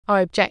Our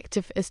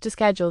objective is to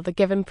schedule the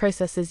given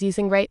processes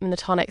using rate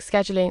monotonic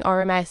scheduling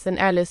RMS and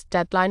earliest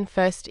deadline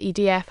first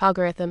EDF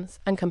algorithms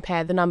and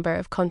compare the number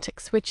of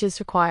context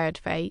switches required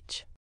for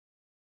each.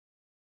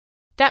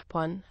 Step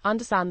 1.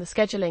 Understand the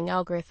scheduling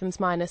algorithms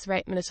minus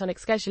rate monotonic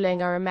scheduling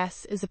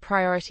RMS is a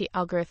priority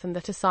algorithm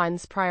that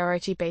assigns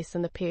priority based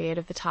on the period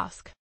of the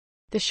task.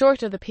 The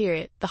shorter the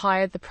period, the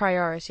higher the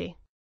priority.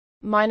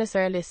 Minus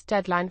earliest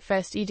deadline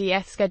first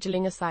EDF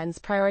scheduling assigns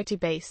priority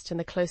based on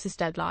the closest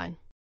deadline.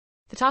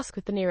 The task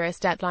with the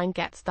nearest deadline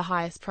gets the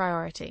highest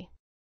priority.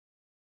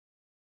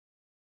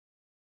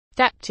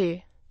 Step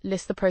 2.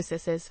 List the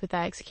processes with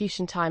their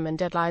execution time and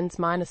deadlines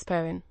minus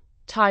paren.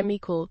 Time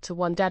equal to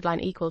 1 deadline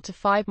equal to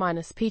 5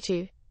 minus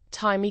P2.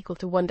 Time equal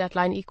to 1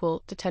 deadline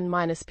equal to 10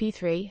 minus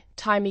P3.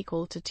 Time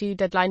equal to 2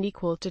 deadline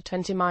equal to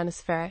 20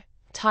 minus 4.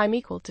 Time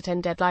equal to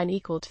 10 deadline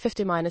equal to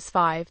 50 minus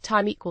 5.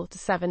 Time equal to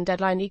 7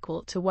 deadline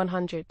equal to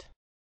 100.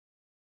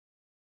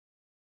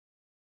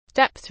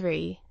 Step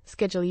 3.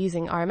 Schedule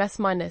using RMS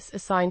minus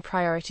assign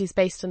priorities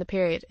based on the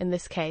period. In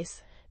this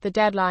case, the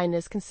deadline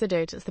is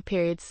considered as the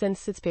period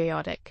since it's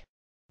periodic.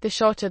 The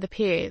shorter the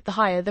period, the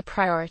higher the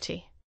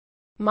priority.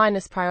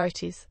 Minus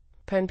priorities.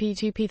 Paren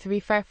P2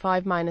 P3 FAR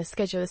 5 minus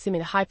schedule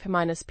assuming a hyper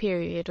minus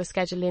period or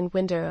scheduling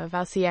window of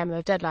LCM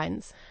of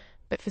deadlines.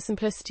 But for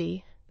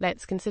simplicity,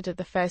 let's consider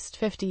the first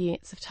 50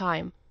 units of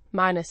time.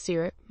 Minus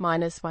 0,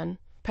 minus 1,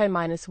 paren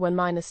minus 1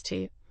 minus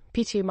 2,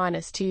 P2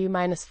 minus 2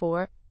 minus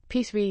 4,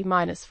 P3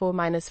 minus 4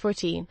 minus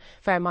 14,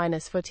 FAR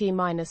minus 14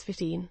 minus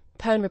 15.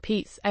 Paren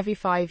repeats every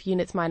 5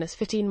 units minus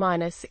 15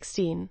 minus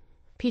 16.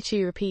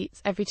 P2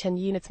 repeats every 10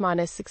 units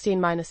minus 16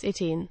 minus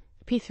 18.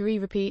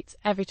 P3 repeats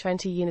every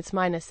 20 units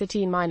minus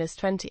 18 minus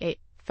 28.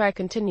 FAR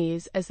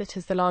continues as it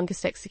has the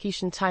longest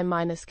execution time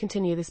minus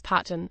continue this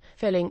pattern,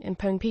 filling in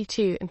paren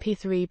P2 and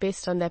P3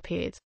 based on their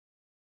periods.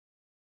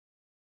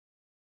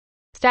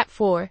 Step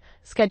 4.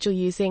 Schedule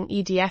using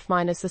EDF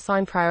minus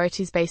assign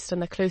priorities based on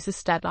the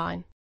closest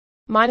deadline.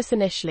 Minus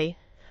initially,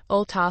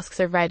 all tasks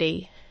are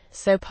ready,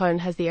 so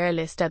paren has the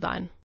earliest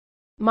deadline.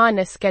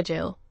 Minus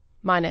schedule,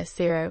 minus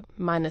 0,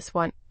 minus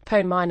 1,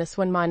 paren minus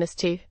 1 minus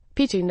 2,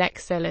 P2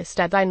 next earliest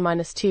deadline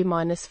minus 2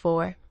 minus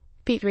 4,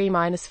 P3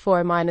 minus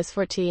 4 minus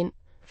 14,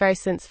 FAR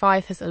since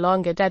 5 has a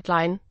longer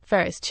deadline,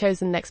 FAR is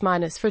chosen next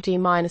minus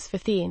 14 minus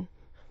 15,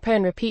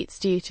 paren repeats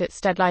due to its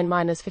deadline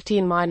minus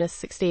 15 minus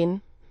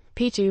 16,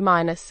 P2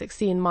 minus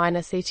 16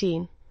 minus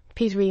 18,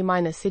 P3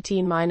 minus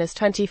 18 minus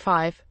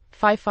 25,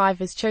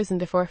 5 is chosen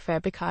before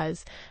FAR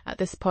because, at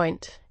this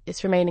point,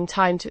 its remaining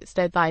time to its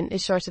deadline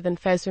is shorter than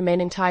FAR's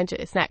remaining time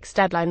to its next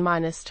deadline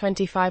minus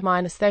 25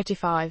 minus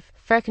 35.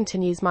 FAR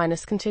continues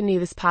minus continue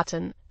this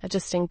pattern,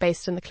 adjusting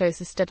based on the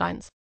closest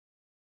deadlines.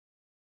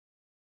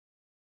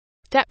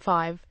 Step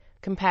 5.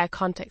 Compare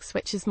context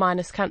switches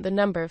minus count the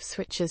number of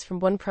switches from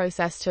one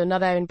process to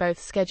another in both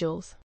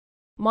schedules.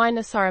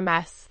 Minus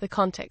RMS, the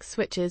context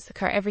switches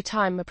occur every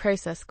time a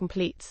process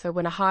completes or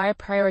when a higher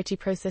priority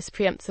process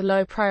preempts a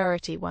low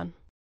priority one.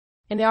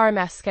 In the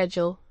RMS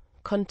schedule,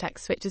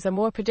 context switches are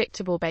more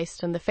predictable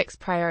based on the fixed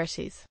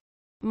priorities.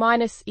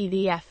 Minus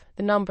EDF,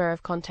 the number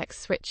of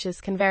context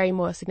switches can vary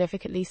more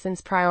significantly since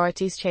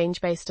priorities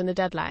change based on the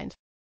deadline.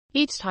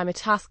 Each time a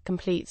task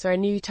completes or a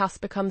new task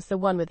becomes the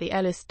one with the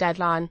earliest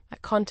deadline, a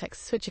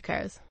context switch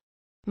occurs.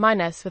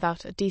 Minus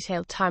without a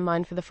detailed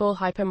timeline for the full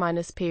hyper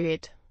minus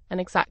period. An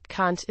exact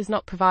count is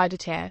not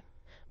provided here,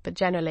 but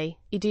generally,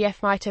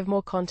 EDF might have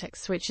more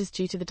context switches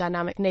due to the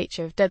dynamic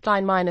nature of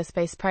deadline minus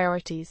base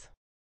priorities.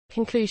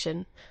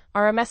 Conclusion: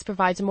 RMS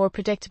provides a more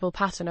predictable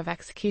pattern of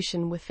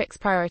execution with fixed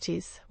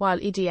priorities, while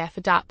EDF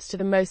adapts to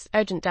the most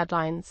urgent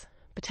deadlines,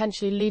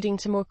 potentially leading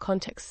to more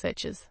context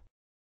switches.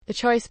 The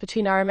choice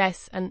between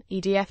RMS and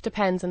EDF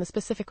depends on the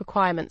specific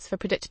requirements for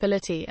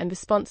predictability and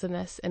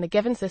responsiveness in a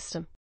given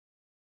system.